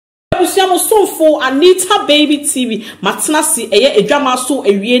ebusia mo sonfo Anita Baby TV matena si eye edwama so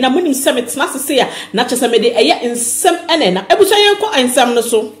ewie na munim se metena se ya na chese me de eye nsem ene na ebusia yenko ensem no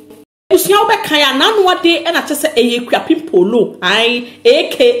so ebusia obeka ya nanu ade na chese eye kwapim polo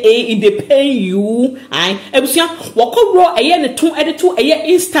aka it dey pay you ebusia wokowro eye ne to ede to eye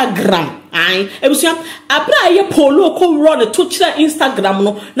Instagram ebusia abra eye polo ko ro ne to kira Instagram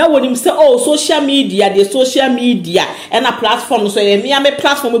no na wonim se social media na platform so ye me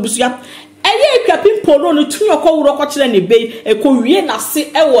platform ebusia eye kwapim polo no tun yoko wuro ko kire ne be ekowie na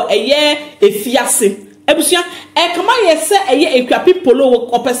se ewo eye efiase ebusia kama yese eye ekwapim polo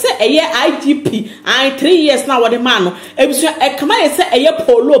opese eye IGP 3 years na wode man no ebusia kama yese eye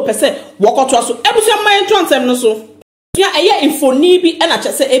polo pese wokoto so ebusia man transem no so ya eye infoni bi na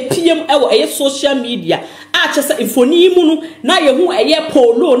chese epiem ewo eye social media chese infoni mu no na ye hu eye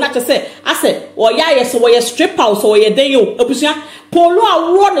polo na chese ase oya yes wo ye strip out so ye den yo ebusia polo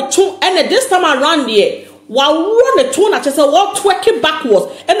awro ne to and this time around here wa wro ne to na chese what twerking backwards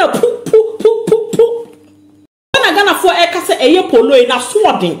and a pu Gana for ekase eye polo na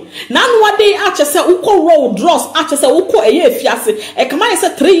swording na no ade chese uko road dross chese uko eye fiase kama yese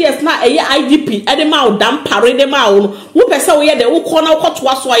 3 years na eye IDP ede ma odam pare de ma wo wo pese wo ye de uko na uko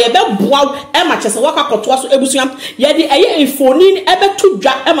toa so ye be boa ma chese waka kotoa so ebusuam ye de eye infoni ebe to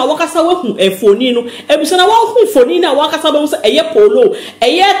dwa ma wakasa wahu infoni no ebusuam na wahu infoni na wakasa be so eye polo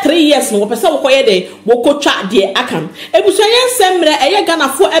eye 3 years no wo pese wo ye de wo kotwa de akam ebusuam ye semre eye Gana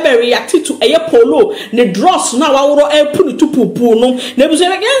for ebe react to eye polo ne dross na wawro punu tupupu no na ebuso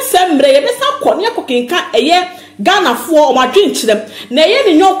yen sembre ye besa kone akokenka eye Gana for o madwen kirem na eye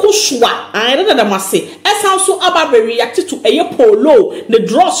ne nyonko soa da mase esan so aba react to eye polo ne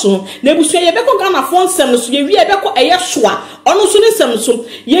dross no na ebuso ye beko Gana for nsem no so ye wi e beko eye soa ono so ne nsem so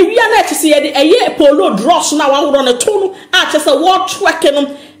ye wi na akise ye de eye polo dross na wawro ne to no akise wo tweke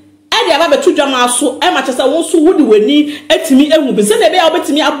no ade aba betu dwama so ma chese won so wudi weni atimi ehu bi se na be ya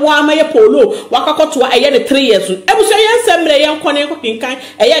obetimi aboa ma ye polo wakakoto eye ne 3 years ebuso ye nsemre ye nkone nkopinkan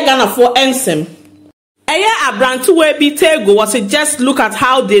eye Gana for ensem eye abrantu we bi tego was just look at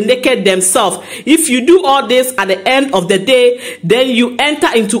how they naked themselves. If you do all this at the end of the day, then you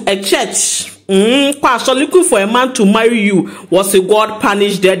enter into a church. Pastor looking for a man to marry you. Was God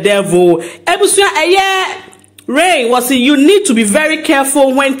punish the devil? Ebuso eye Ray was you need to be very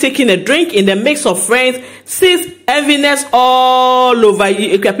careful when taking a drink in the mix of friends, since enviness all over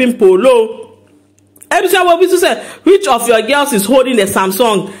you. Ekwapim polo. Ebusia what we say, which of your girls is holding the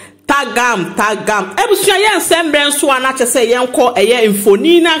Samsung? Tagam. Ebusia yen sembre so anache say yen ko eye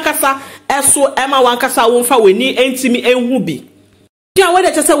infoni na kasa eso ema wankasa wonfa weni entimi enhu bi. Yeah, where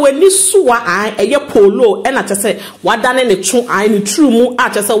they say when this suwa eye polo and I just say what done in the true ni true mu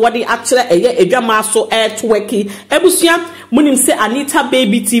just say what the actually eye edwama so twerky ebusia munim say Anita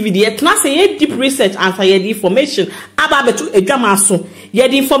Baby TV the na say deep research answer ye the information aba betu edwama so ye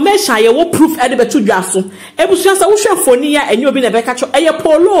the information ye wo proof e de betu dwa so ebusia say wo hwe foni ya enye obi na be ka cho eye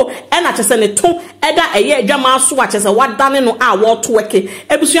polo and I just say ne to eda eye edwama so just say what done no wo twerky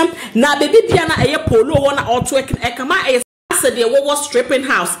ebusia na baby bia na eye polo wo na twerky e kama said they were stripping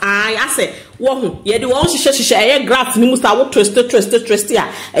house. I said, "Wohu, ye the one she a graph ni musta wo twist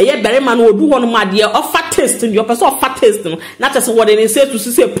ya. Ye berry man wo do one ma de offer taste your person offer taste no. Not just what they say to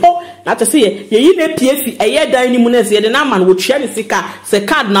say po. Not to say ye na PF ye dan ni mu na say the na man wo tua ni sika. Say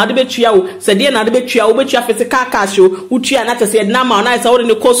card na de betua wo. Say de na de betua wo betua physical cash wo tua na to say na man na say wo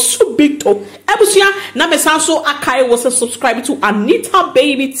de ko so big to. Ebusia na me sanso akai was subscribe to Anita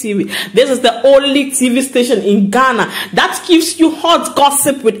Baby TV. This is the only TV station in Ghana that gives you hot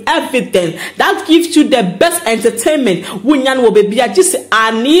gossip with evidence. That gives you the best entertainment. Wunyan wo baby just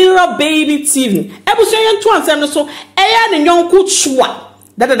Anita Baby TV. Ebusia yen to ansem so eya ne nyonko chwa.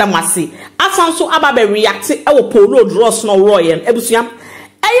 Dada masi. Asan so aba be react e wo polo dross no royen. Ebusia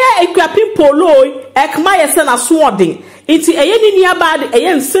eya ekwapim polo ekma yese na swording. Iti eye ni niaba de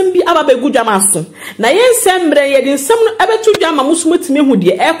eye nsem bi aba be gudwama so. Na ye nsembre ye de nsem no ebetu dwama musumotime hu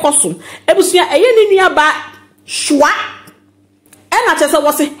de ekoso. Ebusia eye ni niaba shwa ena chese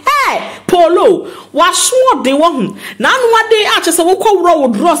wo se hey polo wa so de wo hu na anu ade a chese wo kworo wo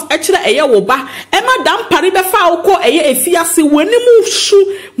dross e kire eye wo ba e ma dam pare be fa wo ko eye efiase woni mu su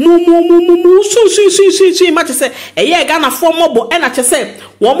mu su ma chese eye Gana for mobo ena chese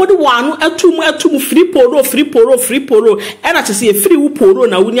wo mo de wanu atumu free polo ena chese ye free wo polo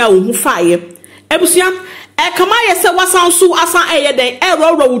na wunya wo hu faaye ebusia kama yese wasan so asan eye den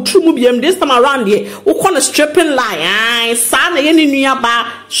ro wutrumu biem this time around here wo kɔ stripping line sa na ye ne nua ba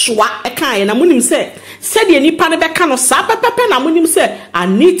soa kan ye na munim se said the nipa ne beka no sa pepepe na monim se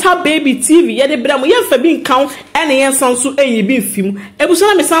Anita Baby TV ye de bra mo ye fa bi nkan ene yen sanso enyi bi mfim ebuso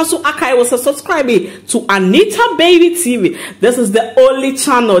na me sanso akai was subscribe to Anita Baby TV. This is the only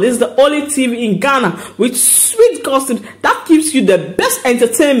channel, this is the only TV in Ghana with sweet gossip that gives you the best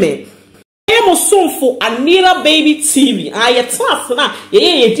entertainment. Emo for Anita Baby TV. Aye class na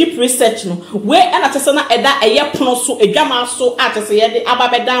ye deep research no. We na tese na eda eye pono so edwama so atese ye de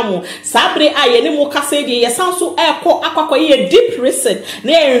ababeda mo. Sabre aye ne mo kase de ye sanso ekọ akwakọ ye deep research.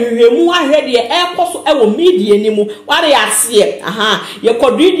 Na ehwemu ahwe de ekọ so ewo media ni mu. Ware ase aha ye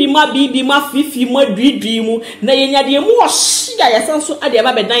kodidi ma bibi ma fifi ma didi mu. Na ye nya de mu ohia ye sanso ade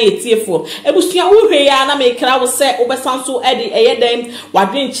ababeda ye tiefo. Ebusua uhwe ya na me kra wo se obesanso ade eye dem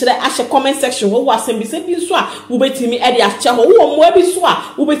wadwen kire ahye comment section wo assembly se bi so a wo betimi e de ache ho wo mo bi so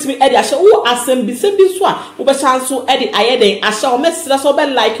a wo betimi e de ache wo assembly se bi so a wo be chance e de ayeden ache o mesira so be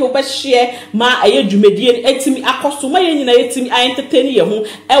like wo be share ma aye dwumadie etimi akoso ma ye nyina etimi entertain ye ho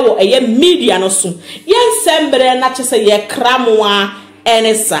e wo eye media no so ye nsembre na che se ye kramo a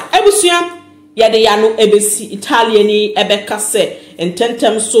enesa ebusua ye de ya no ebesi Italiani ebeka se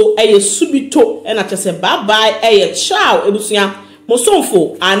ententem so eye subito e na che se bye bye eye ciao ebusua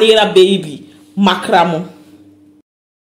Mosonfo Anita Baby Makramo.